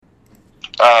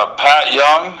Pat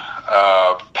Young,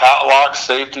 Patloc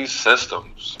Safety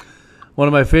Systems. One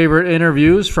of my favorite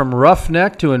interviews, from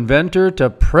roughneck to inventor to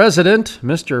president,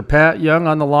 Mr. Pat Young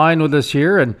on the line with us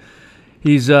here. And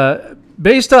he's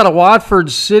based out of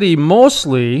Watford City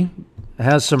mostly,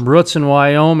 has some roots in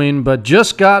Wyoming, but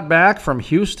just got back from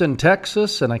Houston,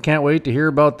 Texas, and I can't wait to hear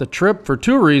about the trip for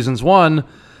two reasons. One,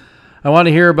 I want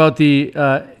to hear about the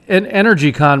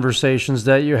energy conversations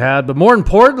that you had, but more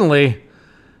importantly,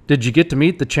 did you get to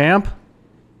meet the champ?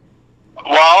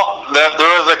 Well, there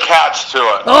was a catch to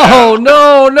it. Oh,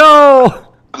 no.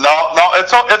 No,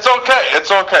 it's okay.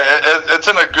 It's okay. It's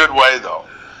in a good way, though.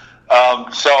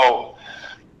 So,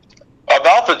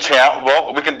 about the champ,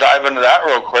 well, we can dive into that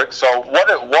real quick. So, what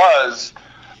it was,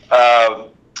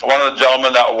 one of the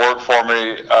gentlemen that worked for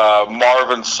me,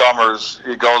 Marvin Summers,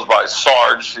 he goes by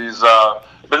Sarge. He's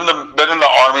been in the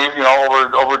Army,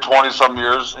 over 20-some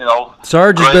years,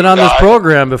 Sarge has been on this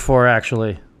program before,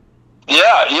 actually.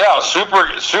 Yeah,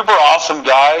 super awesome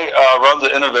guy. Runs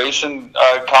an innovation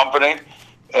company,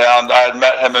 and I had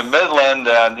met him in Midland,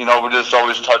 and we just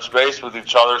always touched base with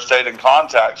each other, stayed in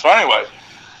contact. So anyway,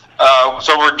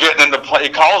 so we're getting into play. He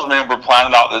calls me, and we're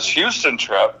planning out this Houston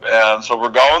trip, and so we're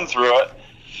going through it.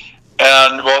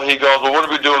 And well, he goes, "Well, what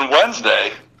are we doing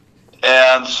Wednesday?"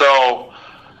 And so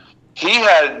he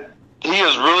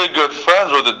is really good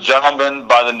friends with a gentleman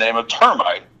by the name of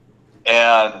Termite.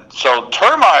 And so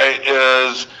Termite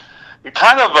is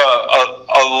kind of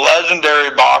a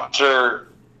legendary boxer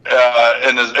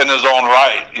in his own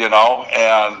right,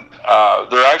 and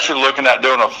they're actually looking at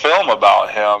doing a film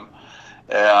about him.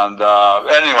 And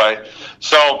anyway,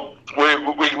 so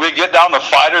we get down to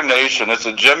Fighter Nation. It's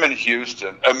a gym in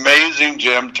Houston, amazing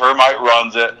gym. Termite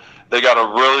runs it. They got a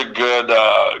really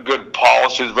good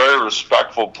policies, very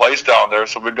respectful place down there.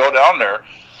 So we go down there.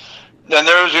 And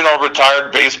there's,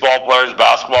 retired baseball players,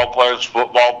 basketball players,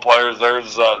 football players.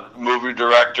 There's movie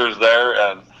directors there,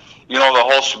 and the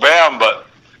whole shebang. But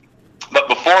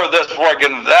before I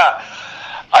get into that,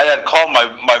 I had called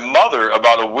my mother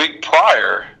about a week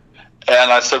prior,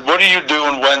 and I said, "What are you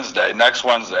doing next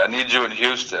Wednesday? I need you in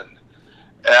Houston."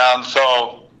 And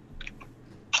so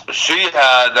she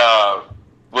had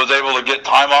was able to get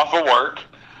time off of work.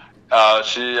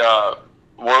 She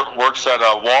works at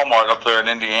Walmart up there in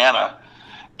Indiana.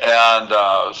 And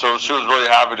so she was really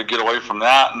happy to get away from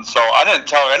that. And so I didn't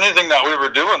tell her anything that we were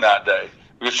doing that day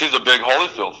because she's a big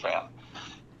Holyfield fan.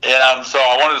 And so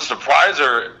I wanted to surprise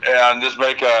her and just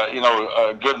make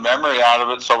a good memory out of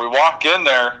it. So we walk in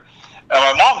there, and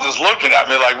my mom's just looking at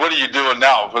me like, "What are you doing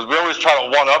now?" Because we always try to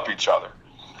one-up each other.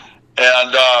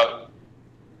 And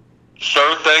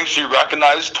sure thing, she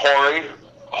recognized Tori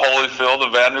Holyfield,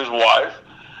 Evander's wife.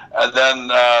 And then,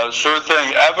 sure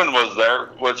thing, Evan was there,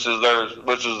 which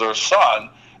is their son,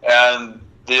 and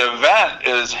the event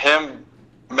is him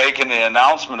making the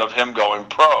announcement of him going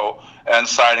pro and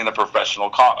signing a professional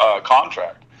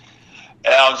contract.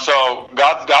 And so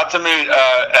got to meet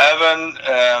Evan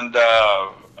and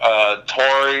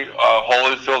Tori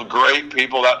Holyfield, great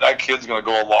people. That kid's going to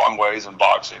go a long ways in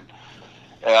boxing.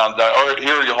 And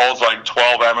here he holds like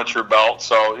 12 amateur belts,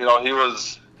 so he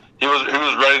was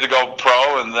ready to go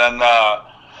pro, and then.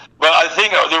 But I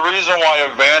think the reason why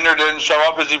Evander didn't show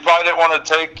up is he probably didn't want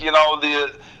to take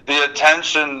the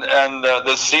attention and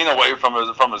the scene away from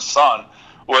his son,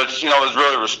 which is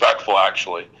really respectful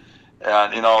actually,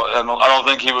 and and I don't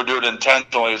think he would do it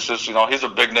intentionally. It's just he's a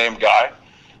big name guy,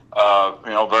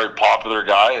 very popular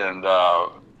guy, and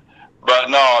but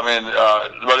no, I mean,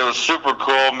 but it was super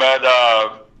cool. Met I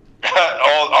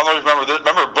don't know if you remember this.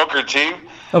 Remember Booker T?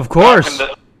 Of course.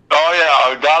 Oh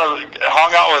yeah,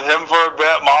 hung out with him for a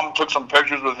bit. Mom took some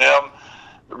pictures with him.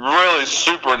 Really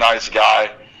super nice guy,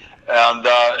 and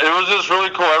it was just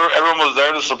really cool. Everyone was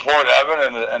there to support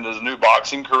Evan and his new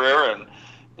boxing career, and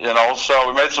so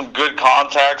we made some good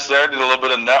contacts there. Did a little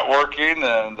bit of networking,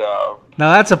 and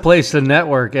now that's a place to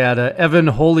network at, Evan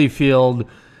Holyfield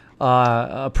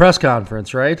press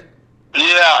conference, right?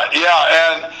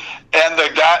 Yeah, and the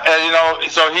guy,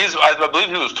 so I believe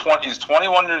he's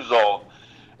 21 years old.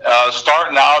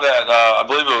 Starting out at, I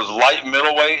believe it was light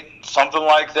middleweight, something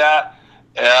like that.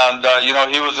 And,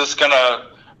 he was just going to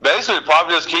basically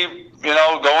probably just keep,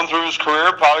 going through his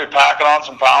career, probably packing on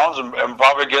some pounds and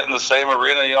probably getting the same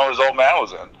arena, his old man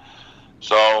was in.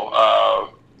 So,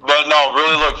 but no,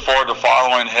 really look forward to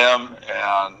following him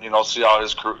and, see how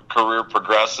his career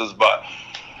progresses. But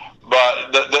one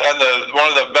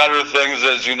of the better things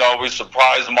is, we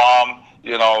surprised Mom.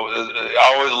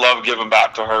 I always love giving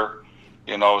back to her.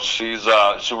 She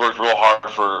worked real hard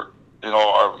for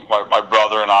my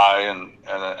brother and I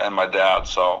and my dad.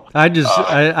 So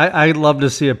I'd love to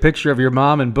see a picture of your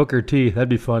mom and Booker T. That'd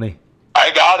be funny. I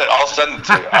got it. I'll send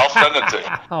it to you.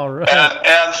 All right.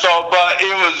 And so, but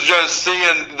it was just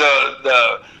seeing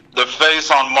the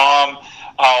face on Mom,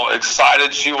 how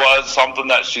excited she was, something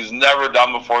that she's never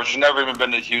done before. She's never even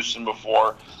been to Houston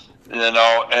before,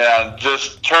 and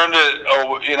just turned it,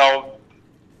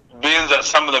 being that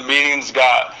some of the meetings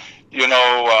got,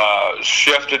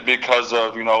 shifted because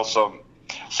of,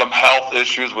 some health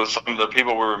issues with some of the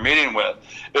people we were meeting with.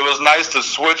 It was nice to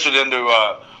switch it into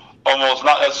almost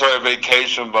not necessarily a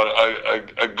vacation, but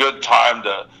a good time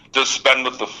to just spend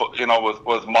with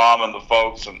with Mom and the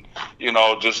folks, and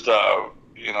just not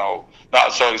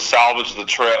necessarily salvage the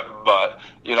trip, but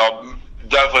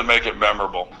definitely make it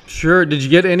memorable. Sure. Did you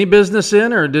get any business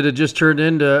in, or did it just turn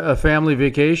into a family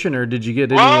vacation, or did you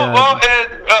get any? Well,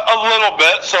 a little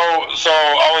bit. So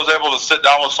I was able to sit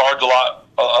down with Sarge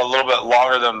a little bit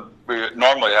longer than we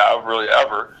normally have, really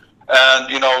ever, and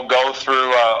go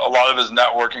through a lot of his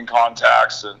networking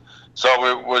contacts, and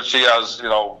so which he has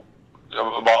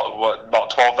about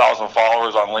 12,000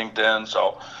 followers on LinkedIn.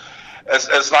 So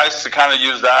it's nice to kind of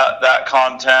use that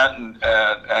content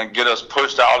and get us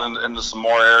pushed out into some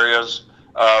more areas.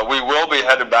 We will be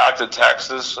headed back to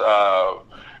Texas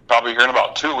probably here in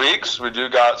about 2 weeks. We do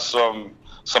got some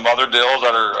other deals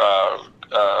that are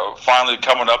finally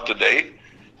coming up to date.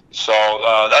 So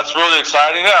that's really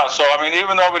exciting. Yeah. So I mean,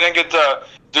 even though we didn't get to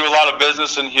do a lot of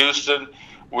business in Houston,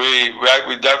 we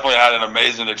definitely had an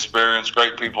amazing experience.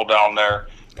 Great people down there,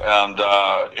 and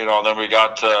then we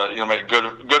got to make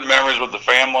good memories with the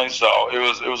family. So it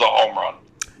was a home run.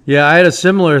 Yeah, I had a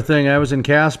similar thing. I was in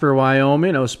Casper,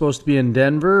 Wyoming. I was supposed to be in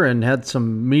Denver and had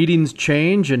some meetings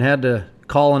change and had to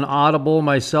call an audible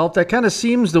myself. That kind of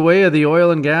seems the way of the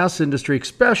oil and gas industry,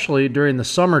 especially during the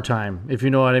summertime, if you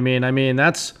know what I mean. I mean,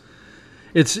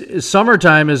 it's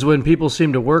summertime is when people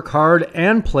seem to work hard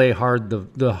and play hard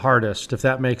the hardest, if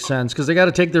that makes sense, because they got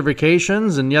to take their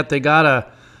vacations, and yet they got to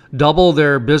double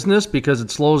their business because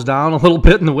it slows down a little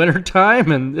bit in the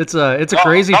wintertime, and it's a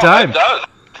crazy time. It does.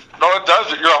 No, it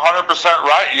does. You're 100%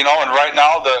 right. And right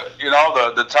now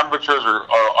the temperatures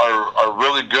are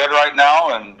really good right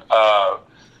now, and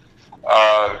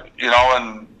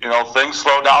things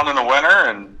slow down in the winter,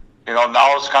 and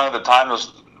now it's kind of the time to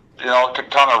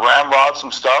kind of ramrod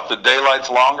some stuff. The daylight's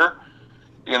longer,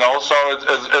 so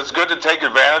it's good to take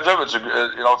advantage of. It's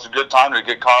a good time to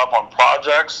get caught up on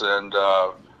projects, and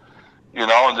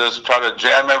and just try to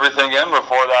jam everything in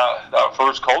before that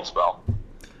first cold spell.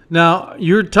 Now,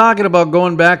 you're talking about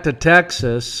going back to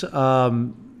Texas.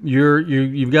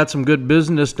 You've got some good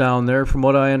business down there, from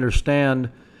what I understand.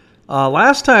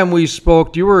 Last time we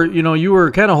spoke, you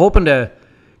were kind of hoping to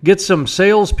get some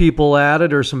salespeople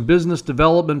added or some business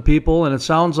development people, and it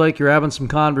sounds like you're having some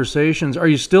conversations. Are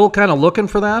you still kind of looking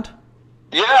for that?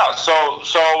 Yeah. So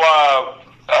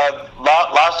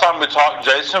last time we talked,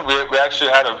 Jason, we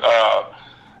actually had a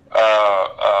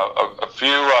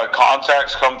few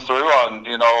contacts come through on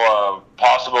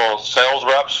possible sales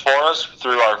reps for us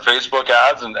through our Facebook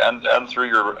ads and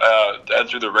through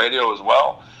through the radio as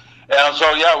well. And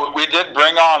so we did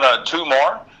bring on 2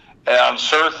 more. And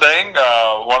sure thing,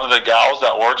 one of the gals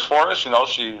that works for us,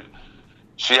 she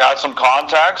had some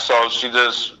contacts, so she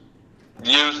just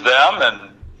used them and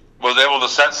was able to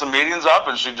set some meetings up,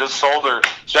 and she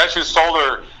actually sold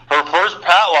her first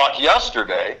Patloc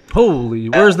yesterday. Holy,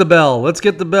 where's the bell? Let's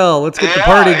get the bell. Let's get the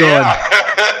party going.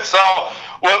 Yeah. So,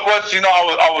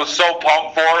 I was so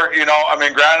pumped for, I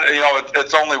mean, granted,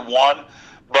 it's only one,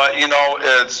 but,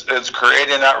 it's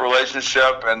creating that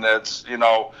relationship, and it's,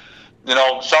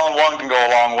 selling one can go a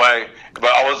long way.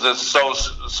 But I was just so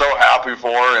happy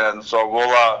for her, and so we'll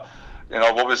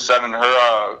be sending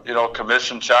her a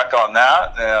commission check on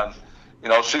that, and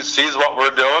she sees what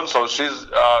we're doing, so she's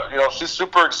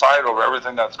super excited over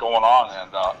everything that's going on.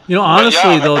 And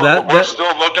honestly, though, we're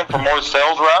still looking for more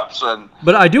sales reps,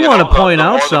 but I do want to point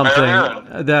out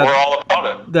something that we're all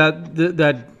about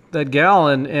it. That gal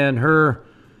and her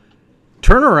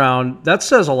turnaround, that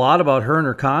says a lot about her and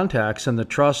her contacts and the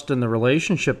trust and the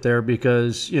relationship there,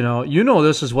 because you know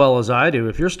this as well as I do.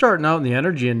 If you're starting out in the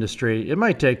energy industry, it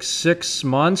might take 6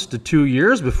 months to 2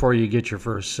 years before you get your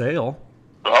first sale.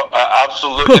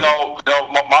 Absolutely.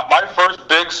 My first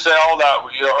big sale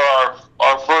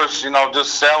our first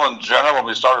just sale in general when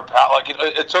we started Patloc,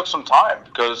 it took some time,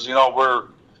 because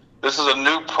this is a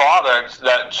new product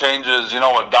that changes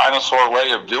a dinosaur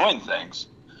way of doing things.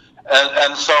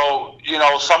 And so,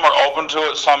 some are open to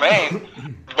it, some ain't.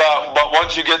 But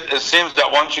once it seems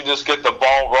that once you just get the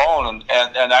ball rolling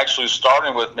and actually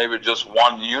starting with maybe just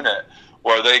one unit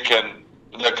where the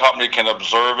company can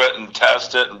observe it and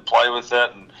test it and play with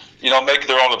it and, make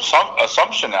their own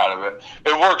assumption out of it.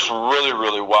 It works really,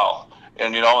 really well.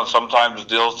 And, and sometimes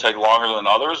deals take longer than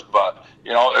others, but,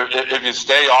 if you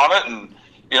stay on it and,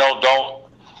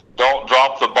 don't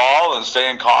drop the ball and stay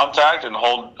in contact and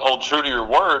hold true to your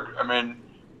word, I mean,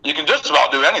 you can just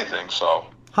about do anything. So,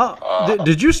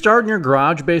 did you start in your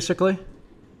garage basically?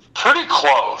 Pretty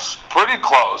close.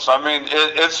 I mean,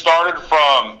 it started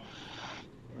from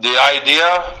the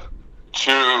idea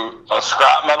to a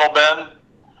scrap metal bin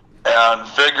and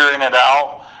figuring it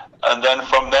out. And then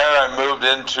from there, I moved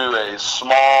into a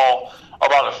small,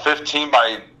 about a 15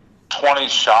 by 20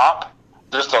 shop,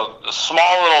 just a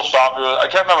small little shop. I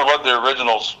can't remember what the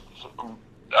original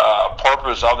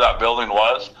purpose of that building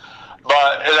was,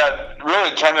 but it had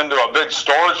really turned into a big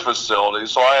storage facility.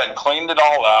 So I had cleaned it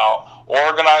all out,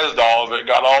 organized all of it,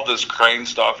 got all this crane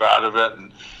stuff out of it,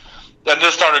 and then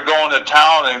just started going to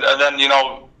town. And then,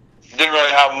 didn't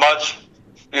really have much,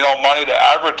 money to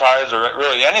advertise or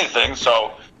really anything.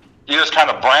 So you just kind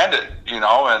of brand it, and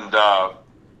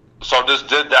so just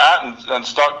did that and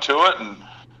stuck to it and,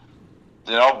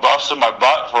 busted my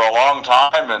butt for a long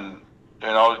time and,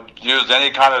 used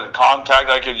any kind of contact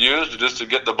I could use just to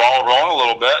get the ball rolling a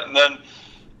little bit. And then,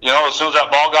 as soon as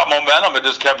that ball got momentum, it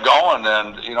just kept going.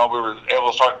 And, we were able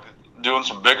to start doing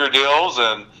some bigger deals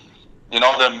and,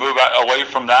 then move away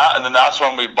from that. And then that's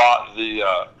when we bought the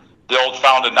old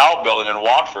Found It Now building in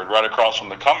Watford, right across from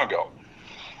the Come and Go.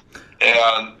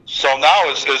 And so now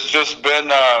it's just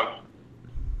been a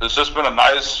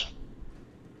nice,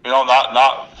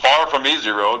 not far from easy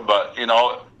road, but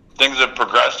things have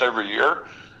progressed every year.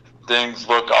 Things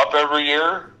look up every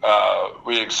year.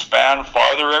 We expand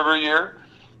farther every year.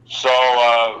 So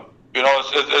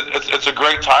it's a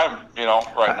great time,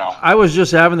 right now. I was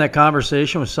just having that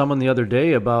conversation with someone the other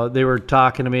day about, they were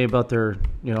talking to me about their,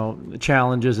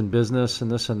 challenges in business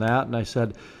and this and that. And I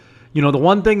said, the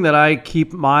one thing that I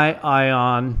keep my eye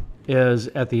on is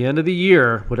at the end of the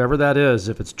year, whatever that is,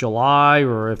 if it's July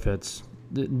or if it's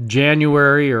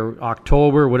January or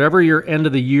October, whatever your end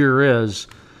of the year is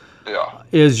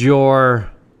your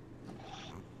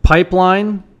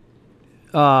pipeline.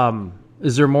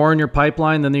 Is there more in your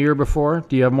pipeline than the year before?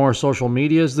 Do you have more social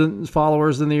media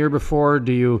followers than the year before?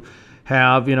 Do you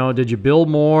have, did you build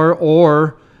more,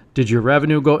 or did your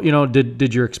revenue go,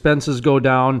 did your expenses go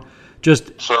down?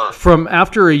 Just from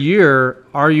after a year,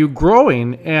 are you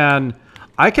growing? And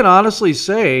I can honestly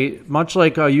say, much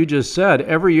like you just said,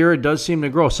 every year it does seem to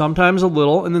grow, sometimes a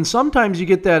little, and then sometimes you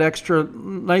get that extra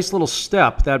nice little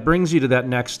step that brings you to that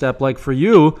next step. Like for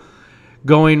you,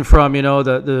 going from,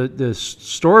 the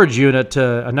storage unit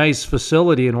to a nice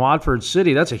facility in Watford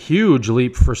City, that's a huge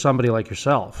leap for somebody like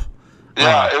yourself.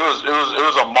 Yeah, it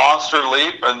was a monster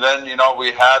leap, and then,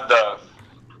 we had the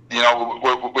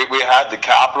we had the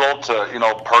capital to,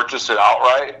 purchase it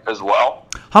outright as well.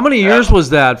 How many years was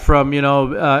that from,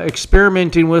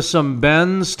 experimenting with some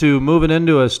bends to moving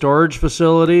into a storage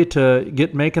facility to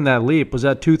making that leap? Was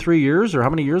that 2-3 years, or how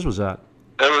many years was that?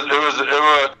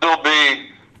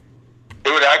 It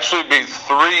would actually be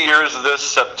 3 years this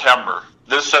September,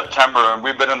 and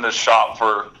we've been in this shop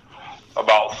for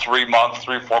about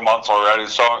 3-4 months already.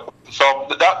 So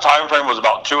that time frame was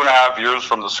about 2.5 years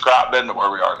from the scrap bin to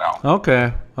where we are now.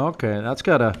 Okay. That's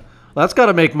gotta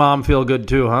make Mom feel good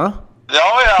too, huh?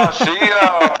 Oh yeah, she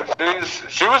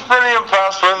was pretty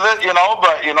impressed with it,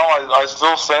 but I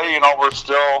still say, we're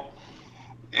still,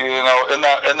 in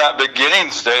that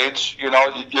beginning stage. You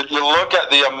look at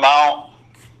the amount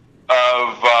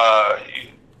of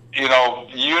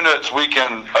units we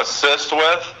can assist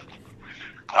with.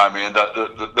 I mean,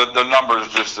 the number is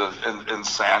just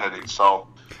insanity. So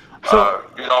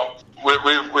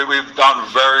we've done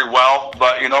very well,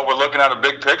 but we're looking at a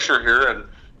big picture here, and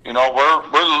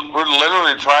we're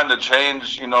literally trying to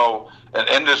change an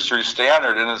industry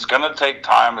standard, and it's going to take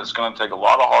time. It's going to take a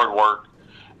lot of hard work,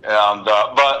 and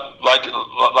but like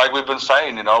we've been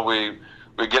saying,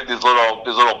 we get these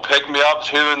little pick-me-ups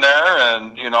here and there,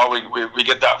 and we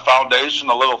get that foundation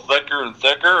a little thicker and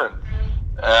thicker,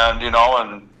 and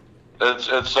it's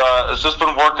just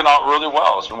been working out really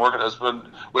well.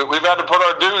 We've had to put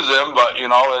our dues in, but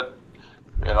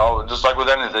just like with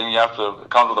anything, you have to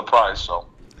come with a price. So,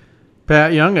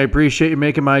 Pat Young, I appreciate you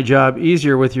making my job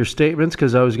easier with your statements,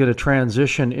 because I was going to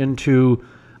transition into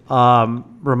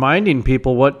reminding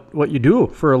people what you do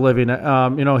for a living.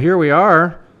 Here we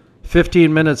are,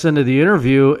 15 minutes into the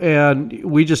interview, and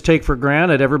we just take for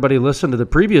granted everybody listened to the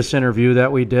previous interview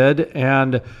that we did,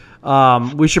 and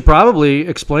we should probably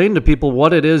explain to people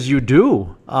what it is you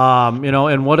do,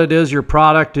 and what it is your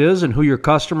product is and who your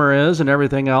customer is and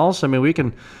everything else. I mean, we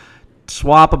can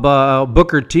swap about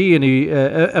Booker T and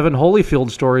Evan Holyfield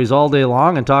stories all day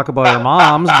long and talk about our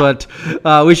moms, but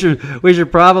we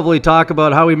should probably talk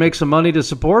about how we make some money to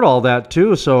support all that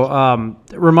too. So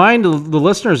remind the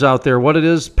listeners out there what it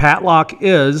is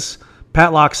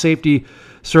Patloc Safety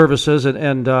Services,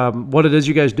 and what it is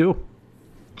you guys do.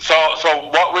 So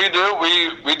what we do,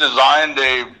 we designed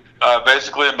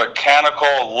basically a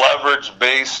mechanical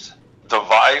leverage-based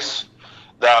device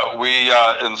that we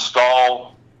install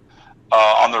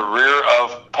on the rear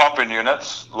of pumping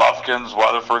units, Lufkin's,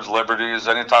 Weatherford's, Liberty's,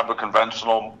 any type of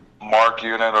conventional Mark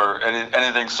unit or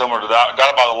anything similar to that.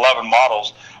 Got about 11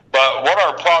 models. But what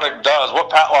our product does, what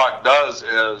Patloc does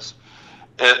is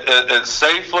it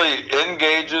safely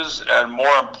engages and,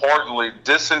 more importantly,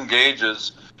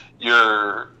 disengages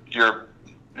your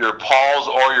paws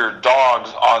or your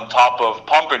dogs on top of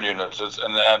pumping units.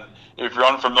 And if you're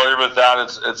unfamiliar with that,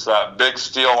 it's that big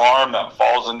steel arm that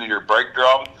falls into your brake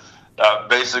drum that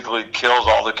basically kills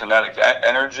all the kinetic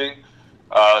energy.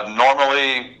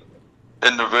 Normally,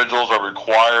 individuals are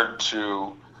required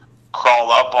to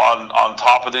crawl up on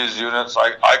top of these units.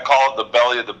 I call it the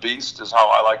belly of the beast, is how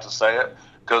I like to say it,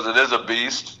 because it is a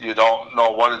beast. You don't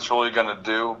know what it's really going to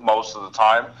do most of the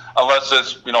time, unless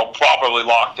it's properly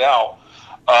locked out.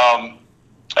 And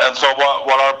so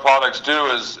what our products do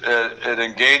is it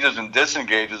engages and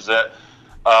disengages it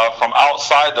from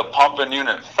outside the pumping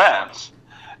unit fence.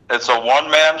 It's a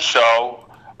one-man show,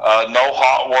 no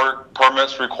hot work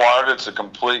permits required. It's a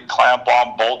complete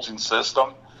clamp-on bolting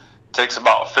system. Takes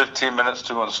about 15 minutes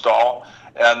to install.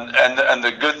 And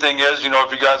the good thing is,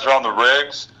 if you guys are on the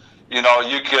rigs, we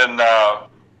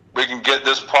can get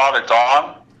this product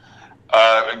on,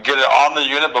 get it on the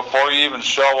unit before you even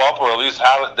show up, or at least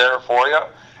have it there for you.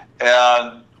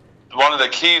 And one of the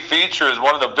key features,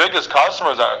 one of the biggest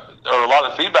customers or a lot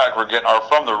of feedback we're getting are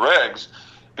from the rigs,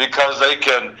 because they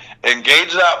can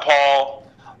engage that pawl,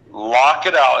 lock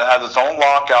it out. It has its own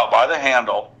lockout by the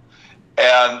handle.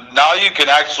 And now you can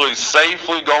actually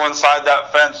safely go inside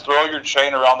that fence, throw your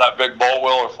chain around that big bull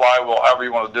wheel or flywheel, however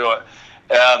you want to do it,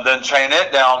 and then chain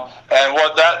it down. And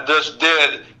what that just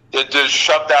did, it just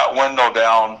shut that window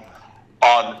down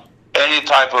on any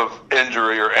type of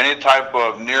injury or any type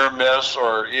of near miss,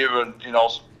 or even,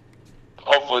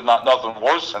 hopefully nothing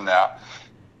worse than that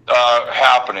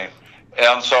happening.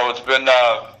 And so it's been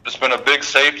a big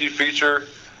safety feature.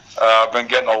 I've been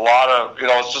getting a lot of,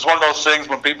 it's just one of those things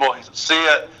when people see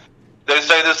it, they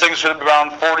say this thing should have been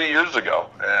around 40 years ago.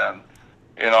 And,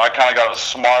 I kind of got a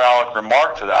smart aleck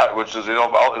remark to that, which is, it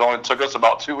only took us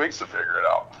about 2 weeks to figure it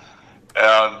out.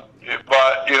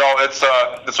 But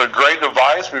it's a great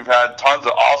device. We've had tons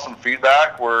of awesome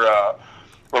feedback. We're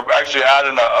actually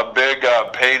adding a big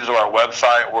page to our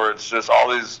website where it's just all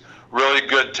these really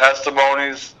good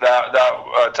testimonials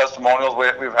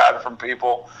we've had from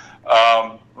people.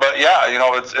 But yeah,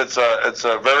 it's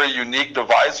a very unique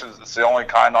device. It's the only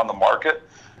kind on the market.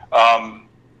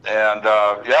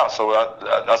 So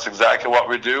that's exactly what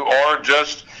we do. Or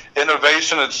just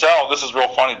innovation itself. This is real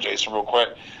funny, Jason, real quick.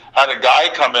 I had a guy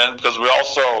come in, because we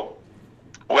also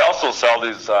sell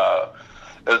these,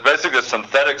 it's basically a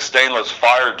synthetic stainless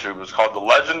fire tube. It's called the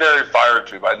Legendary Fire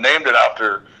Tube. I named it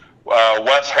after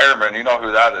Wes Harriman, you know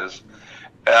who that is,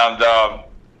 and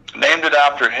named it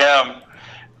after him.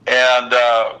 And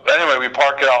anyway, we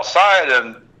park it outside,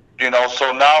 and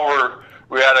so now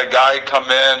we had a guy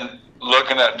come in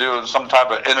looking at doing some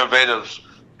type of innovative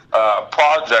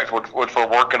project, which we're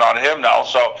working on him now.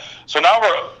 So now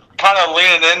we're kind of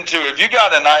leaning into, if you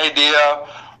got an idea,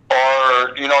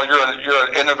 or you're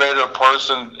an innovative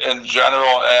person in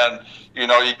general, and you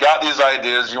got these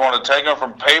ideas, you want to take them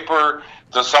from paper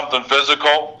to something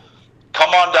physical, come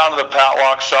on down to the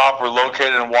Patloc shop. We're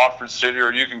located in Watford City,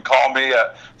 or you can call me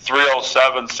at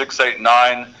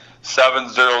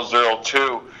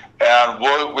 307-689-7002, and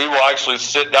we will actually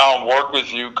sit down, work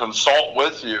with you, consult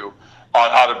with you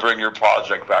on how to bring your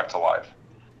project back to life.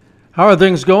 How are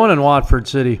things going in Watford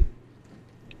City?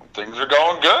 Things are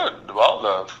going good.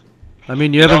 Well,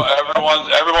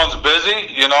 everyone's busy.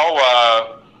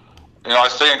 I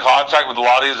stay in contact with a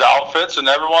lot of these outfits, and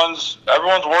everyone's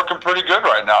working pretty good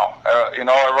right now.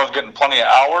 Everyone's getting plenty of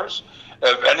hours.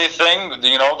 If anything,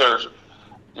 their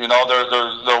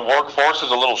workforce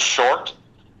is a little short,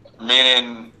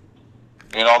 meaning,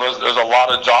 there's a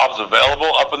lot of jobs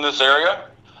available up in this area.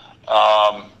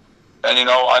 I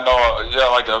know,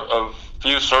 like a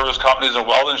few service companies and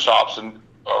welding shops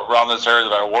around this area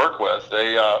that I work with.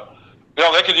 They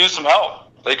could use some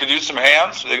help. they could use some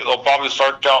hands. They'll probably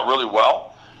start out really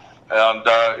well, and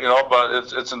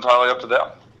but it's entirely up to them.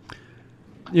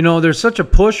 There's such a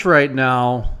push right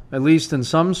now, at least in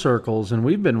some circles, and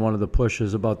we've been one of the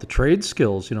pushes about the trade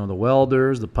skills. The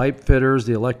welders, the pipe fitters,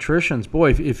 the electricians.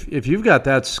 Boy, if you've got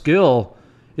that skill,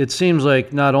 it seems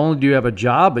like not only do you have a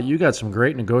job, but you got some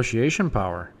great negotiation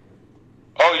power.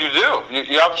 Oh, you do.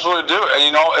 You absolutely do.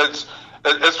 And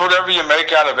it's whatever you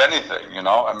make out of anything.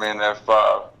 I mean, if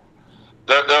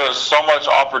there is so much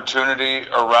opportunity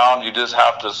around, you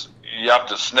have to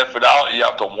sniff it out. You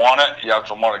have to want it. You have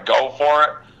to want to go for it.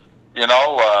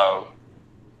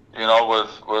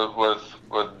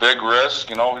 With big risk,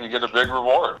 you get a big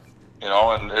reward.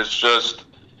 And it's just,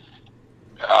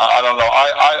 I don't know.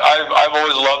 I've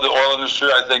always loved the oil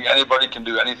industry. I think anybody can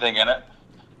do anything in it,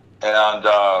 and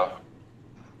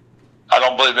I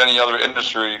don't believe any other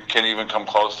industry can even come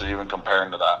close to even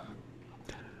comparing to that.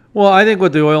 Well, I think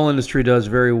what the oil industry does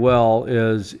very well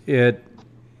is it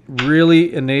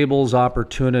really enables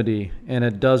opportunity, and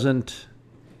it doesn't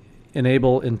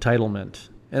enable entitlement.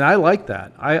 And I like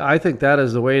that. I think that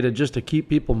is the way to keep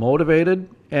people motivated.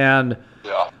 And,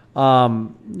 yeah.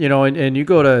 And you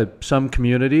go to some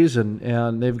communities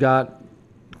and they've got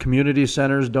community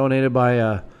centers donated by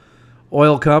a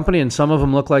oil company, and some of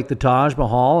them look like the Taj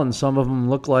Mahal, and some of them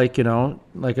look like,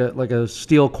 like a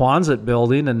steel Quonset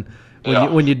building. And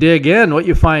when you dig in, what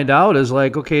you find out is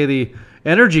like, okay, the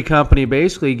energy company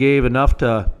basically gave enough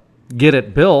to get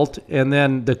it built, and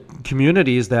then the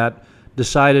communities that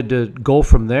decided to go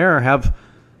from there have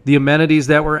the amenities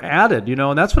that were added,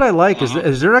 and that's what I like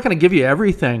is they're not going to give you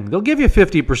everything. They'll give you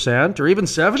 50% or even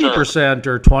 70%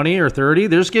 or 20 or 30.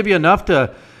 They'll just give you enough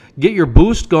to get your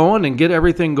boost going and get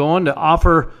everything going to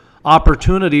offer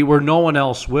opportunity where no one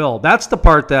else will. That's the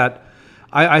part that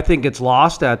I think gets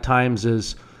lost at times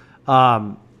is,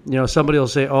 somebody will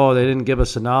say, oh, they didn't give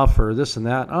us enough or this and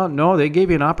that. Oh, no, they gave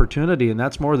you an opportunity, and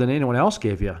that's more than anyone else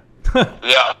gave you.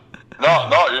 Yeah.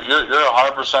 No, you're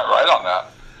 100% right on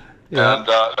that. Yeah.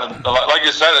 And like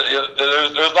you said,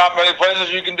 there's not many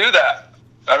places you can do that.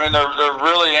 I mean, there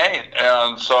really ain't.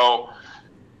 And so,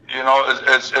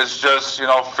 it's just,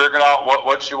 figuring out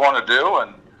what you want to do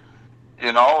and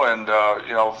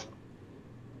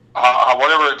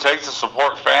whatever it takes to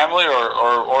support family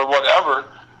or whatever.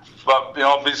 But,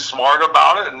 be smart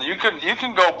about it, and you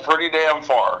can go pretty damn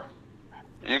far.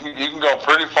 You can go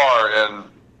pretty far in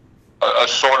a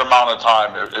short amount of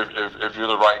time if you're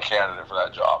the right candidate for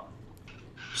that job.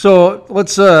 So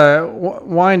let's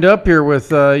wind up here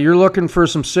with you're looking for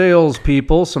some sales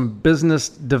people, some business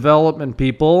development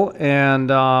people, and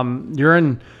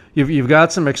you've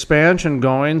got some expansion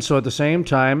going. So at the same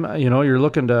time, you're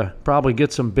looking to probably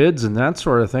get some bids and that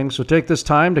sort of thing. So take this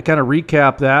time to kind of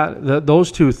recap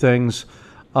those two things,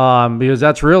 because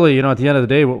that's really at the end of the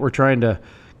day what we're trying to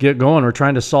get going. We're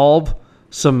trying to solve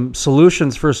some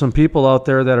solutions for some people out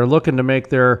there that are looking to make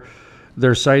their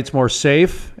sites more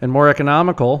safe and more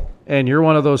economical, and you're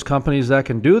one of those companies that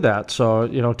can do that. So,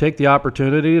 take the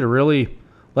opportunity to really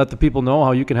let the people know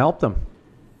how you can help them.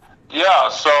 Yeah,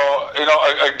 so,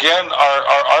 again,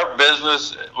 our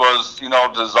business was,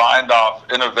 designed off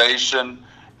innovation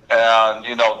and,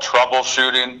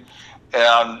 troubleshooting,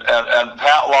 and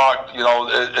Patloc,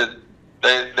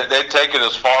 they take it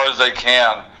as far as they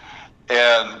can,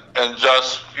 and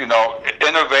just,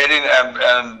 innovating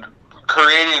and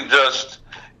creating just,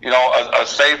 a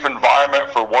safe environment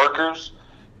for workers.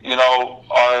 Our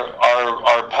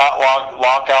Patloc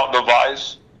lockout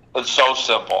device is so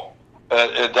simple.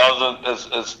 It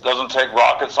doesn't take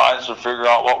rocket science to figure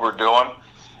out what we're doing.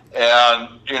 And,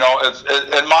 it's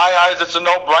in my eyes, it's a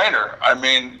no-brainer. I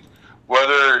mean,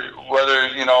 whether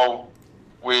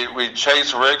we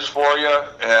chase rigs for you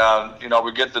and,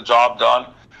 we get the job done,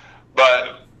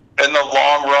 but in the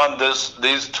long run,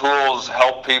 these tools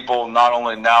help people not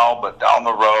only now but down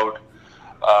the road.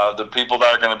 The people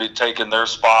that are going to be taking their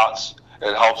spots,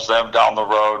 it helps them down the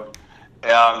road.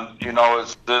 And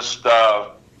it's just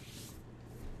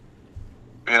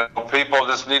people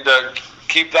just need to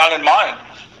keep that in mind.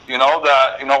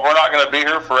 That we're not going to be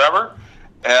here forever,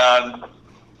 and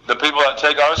the people that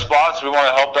take our spots, we want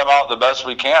to help them out the best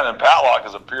we can. And Patloc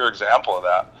is a pure example of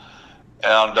that.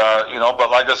 And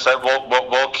but like I said,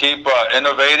 we'll keep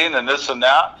innovating and this and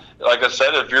that. Like I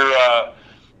said, if you're a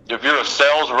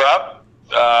sales rep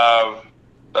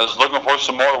that's looking for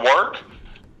some more work,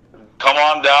 come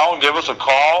on down, give us a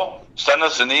call, send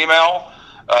us an email.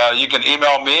 You can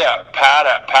email me at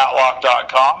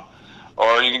pat@patloc.com,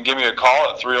 or you can give me a call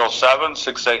at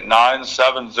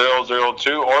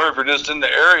 307-689-7002. Or if you're just in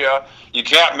the area, you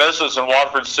can't miss us in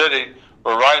Watford City.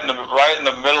 We're right in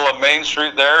the middle of Main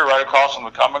Street there, right across from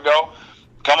the Come and Go.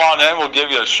 Come on in. We'll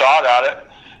give you a shot at it.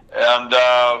 And,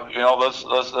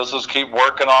 let's just keep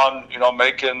working on,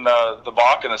 making the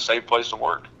Bakken a safe place to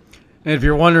work. And if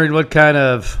you're wondering what kind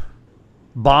of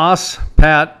boss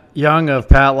Pat Young of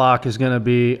Patloc is going to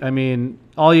be, I mean,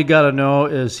 all you got to know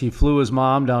is he flew his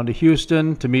mom down to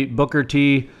Houston to meet Booker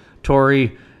T,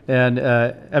 Tory, and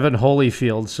Evan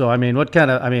Holyfield. So, I mean,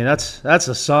 that's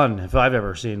a son if I've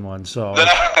ever seen one. So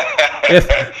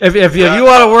if you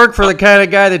want to work for the kind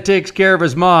of guy that takes care of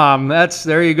his mom,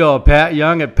 there you go, Pat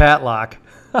Young at Patloc.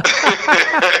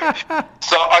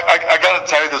 So I got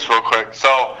to tell you this real quick.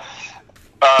 So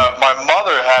my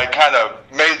mother had kind of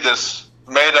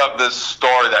made up this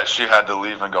story that she had to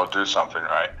leave and go do something,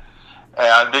 right?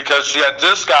 And because she had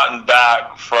just gotten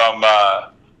back from,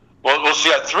 she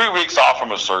had 3 weeks off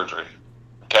from a surgery,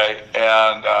 okay?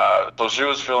 And so she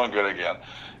was feeling good again.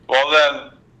 Well,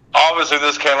 then, obviously,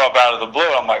 this came up out of the blue.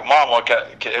 I'm like, Mom,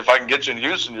 if I can get you in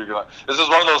Houston, this is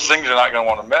one of those things you're not going to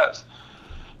want to miss.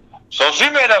 So she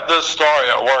made up this story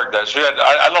at work that she had,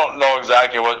 I don't know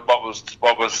exactly what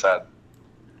was said.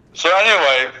 So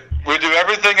anyway, we do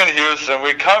everything in Houston.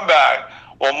 We come back.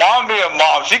 Well, Mom being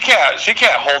Mom, she can't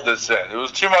hold this in. It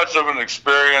was too much of an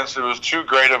experience. It was too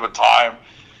great of a time.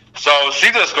 So she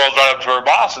just goes right up to her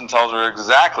boss and tells her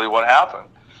exactly what happened.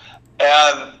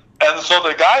 And so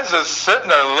the guy's just sitting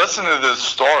there listening to this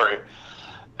story.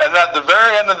 And at the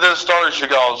very end of this story, she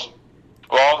goes,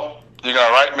 well, you're going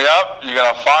to write me up? You're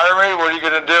going to fire me? What are you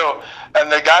going to do?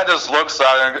 And the guy just looks at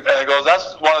her and goes,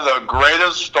 that's one of the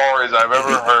greatest stories I've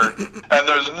ever heard. And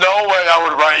there's no way I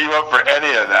would write you up for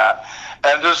any of that.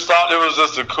 And just thought it was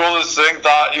just the coolest thing.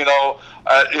 Thought,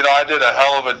 I did a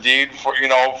hell of a deed for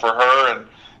her,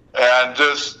 and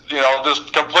just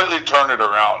completely turned it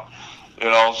around.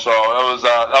 So it was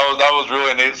that was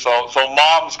really neat. So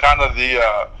Mom's kind of the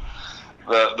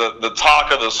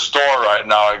talk of the store right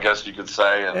now, I guess you could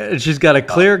say. And she's got a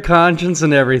clear conscience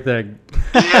and everything.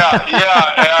 Yeah,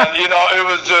 and it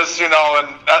was just and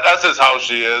that's just how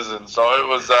she is, and so it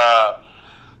was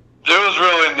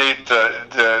really neat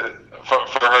for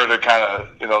her to kind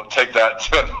of take that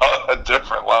to a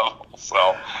different level.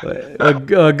 So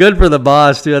good for the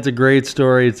boss too. That's a great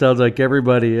story. It sounds like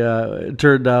everybody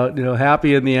turned out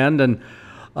happy in the end, and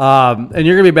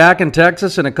you're gonna be back in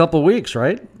Texas in a couple of weeks,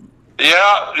 right?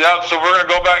 Yeah. So we're gonna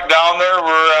go back down there.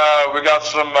 We got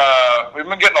some. We've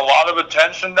been getting a lot of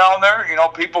attention down there.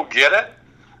 People get it.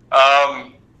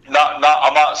 I'm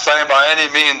not saying by any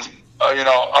means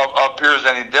up here is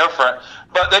any different,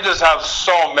 but they just have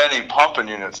so many pumping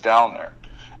units down there,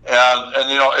 and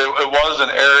it was an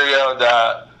area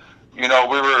that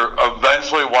we were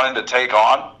eventually wanting to take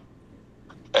on,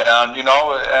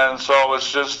 and so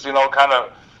it's just kind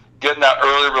of getting that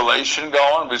early relation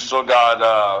going. We still got.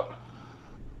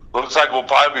 Looks like we'll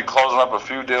probably be closing up a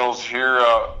few deals here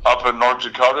up in North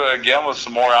Dakota again with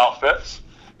some more outfits.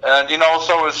 And,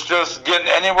 so it's just getting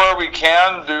anywhere we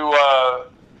can to,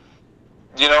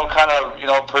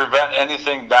 prevent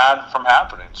anything bad from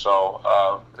happening. So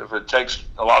if it takes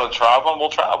a lot of traveling, we'll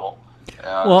travel.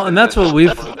 And that's what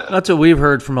we've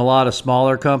heard from a lot of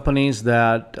smaller companies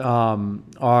that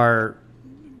are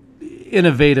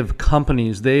innovative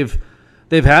companies. They've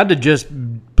had to just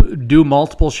do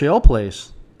multiple shale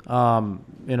plays.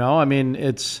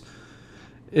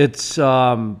 It's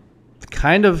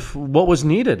kind of what was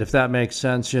needed, if that makes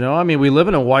sense. We live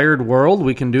in a wired world.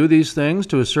 We can do these things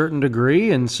to a certain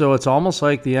degree, and so it's almost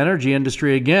like the energy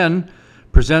industry again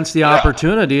presents the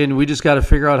opportunity, and we just got to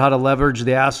figure out how to leverage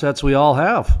the assets we all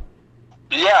have.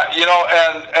 Yeah,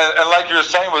 and like you're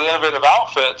saying with innovative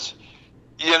outfits,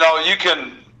 you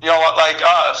can, like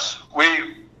us, we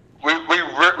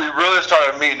really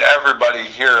started meeting everybody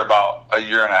here about a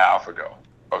year and a half ago,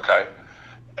 okay?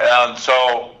 And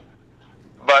so,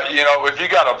 but, if you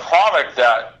got a product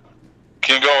that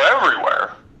can go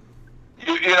everywhere,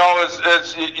 you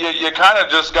kind of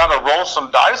just got to roll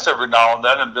some dice every now and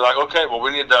then and be like, okay, well,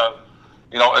 we need to,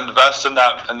 invest in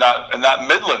that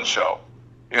Midland show.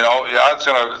 It's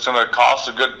gonna cost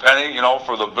a good penny,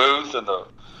 for the booth and the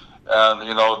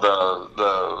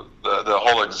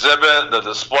whole exhibit, the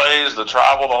displays, the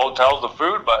travel, the hotels, the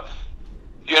food, but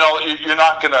you're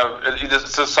not gonna.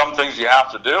 It's just some things you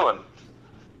have to do, and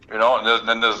and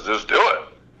then just do it.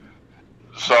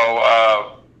 So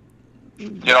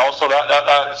so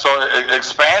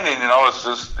expanding, it's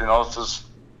just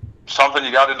something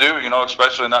you got to do,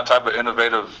 especially in that type of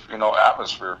innovative,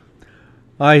 atmosphere.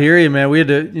 I hear you, man. We had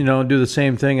to, do the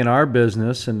same thing in our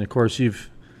business, and of course you've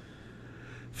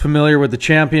familiar with the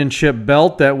championship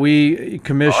belt that we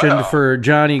commissioned for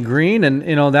Johnny Green,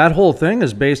 and that whole thing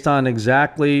is based on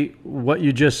exactly what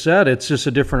you just said. It's just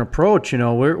a different approach.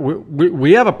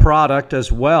 We have a product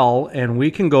as well, and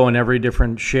we can go in every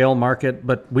different shale market,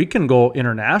 but we can go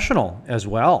international as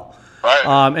well,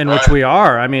 which we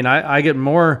are. I mean, I get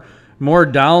more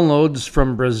downloads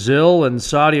from Brazil and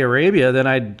Saudi Arabia than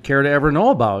I'd care to ever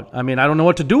know about. I mean, I don't know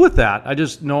what to do with that. I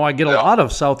just know I get a lot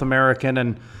of South American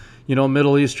and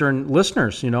Middle Eastern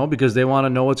listeners, because they want to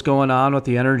know what's going on with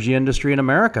the energy industry in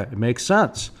America. It makes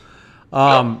sense. So,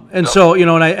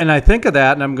 and I think of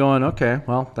that and I'm going, okay,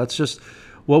 well, that's just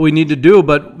what we need to do.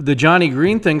 But the Johnny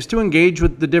Green thing's to engage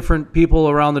with the different people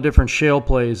around the different shale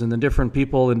plays and the different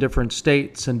people in different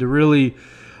states, and to really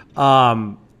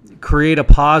create a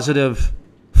positive,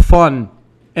 fun,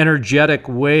 energetic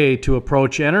way to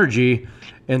approach energy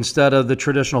instead of the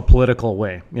traditional political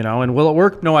way, and will it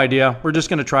work? No idea. We're just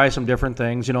going to try some different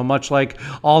things, much like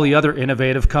all the other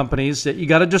innovative companies, that you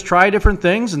got to just try different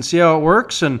things and see how it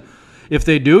works. And if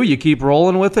they do, you keep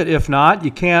rolling with it. If not,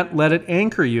 you can't let it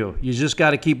anchor you. You just got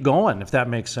to keep going, if that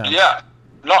makes sense. Yeah,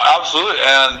 no, absolutely.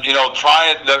 And,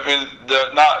 try it. I mean,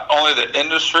 not only the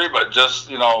industry, but just,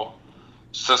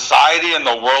 society and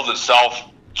the world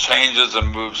itself changes and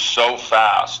moves so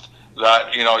fast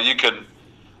that, you could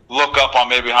look up on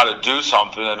maybe how to do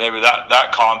something, and maybe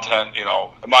that content, it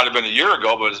might have been a year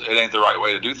ago, but it ain't the right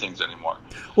way to do things anymore.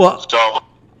 Well, so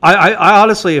I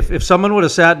honestly, if someone would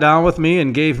have sat down with me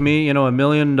and gave me, a $1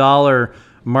 million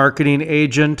marketing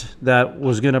agent that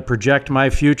was going to project my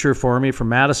future for me from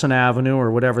Madison Avenue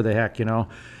or whatever the heck,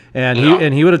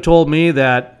 and he would have told me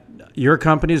that your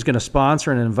company is going to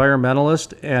sponsor an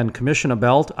environmentalist and commission a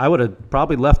belt, I would have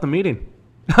probably left the meeting.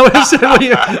 I would have said,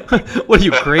 what are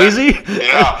you, crazy?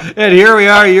 Yeah. And here we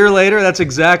are a year later. That's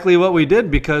exactly what we did,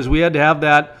 because we had to have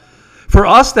that. For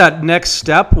us, that next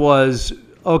step was,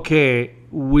 okay,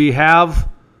 we have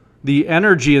the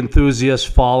energy enthusiasts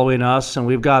following us, and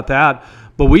we've got that,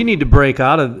 but we need to we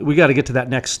got to get to that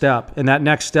next step. And that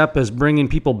next step is bringing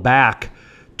people back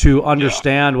to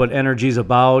understand what energy is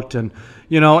about. And,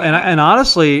 and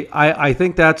honestly, I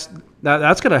think that's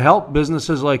going to help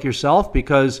businesses like yourself,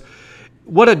 because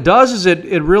what it does is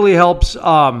it really helps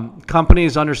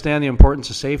companies understand the importance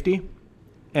of safety,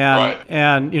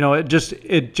 and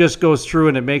it just goes through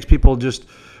and it makes people just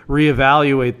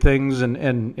reevaluate things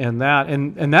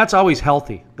and that's always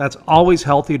healthy. That's always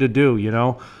healthy to do.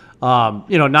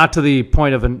 Not to the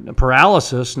point of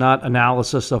paralysis, not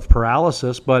analysis of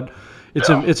paralysis, but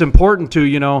it's important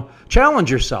to challenge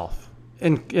yourself.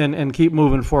 And keep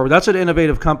moving forward. That's what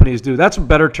innovative companies do. That's a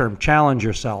better term. Challenge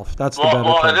yourself. That's the better term.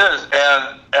 Well, it is.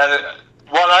 And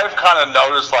what I've kind of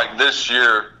noticed, like this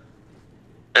year,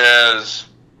 is,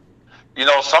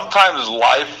 sometimes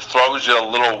life throws you a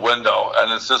little window,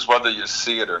 and it's just whether you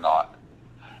see it or not.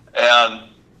 And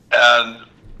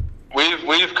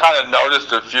we've kind of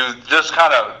noticed a few just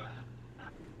kind of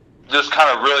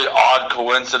really odd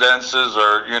coincidences,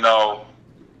 or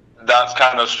that's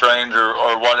kind of strange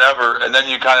or whatever, and then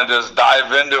you kind of just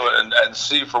dive into it and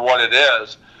see for what it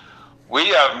is. We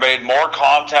have made more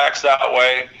contacts that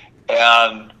way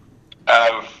and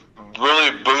have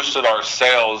really boosted our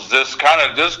sales. Just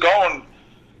going,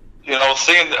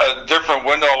 seeing a different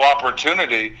window of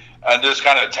opportunity and just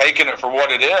kind of taking it for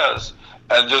what it is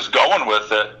and just going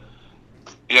with it,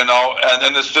 and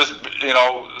then it's just,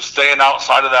 staying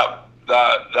outside of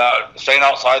that staying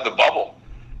outside the bubble.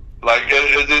 Like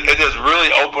it has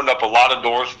really opened up a lot of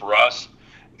doors for us,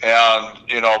 and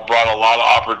brought a lot of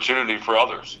opportunity for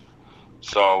others.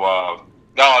 So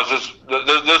it's just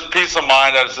this peace of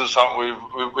mind. That's just something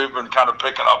we've been kind of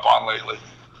picking up on lately.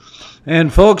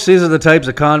 And folks, these are the types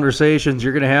of conversations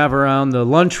you're going to have around the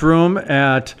lunchroom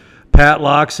at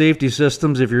Patloc Safety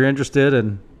Systems if you're interested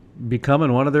in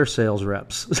becoming one of their sales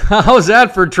reps. How's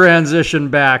that for transition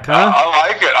back, huh? I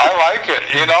like it.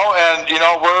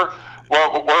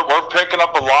 We're picking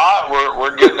up a lot.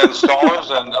 We're getting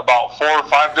installers in about 4 or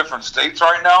 5 different states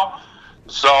right now.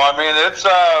 So I mean, it's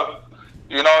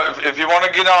if you want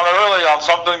to get on early on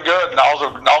something good,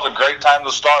 now's a great time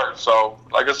to start. So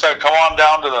like I said, come on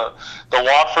down to the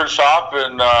Watford shop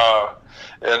in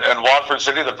Watford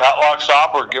City, the Patloc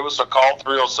shop, or give us a call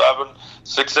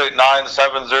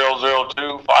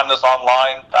 307-689-7002. Find us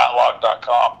online,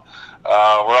 patloc.com.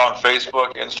 We're on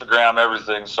Facebook, Instagram,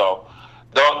 everything. So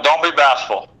don't be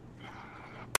bashful.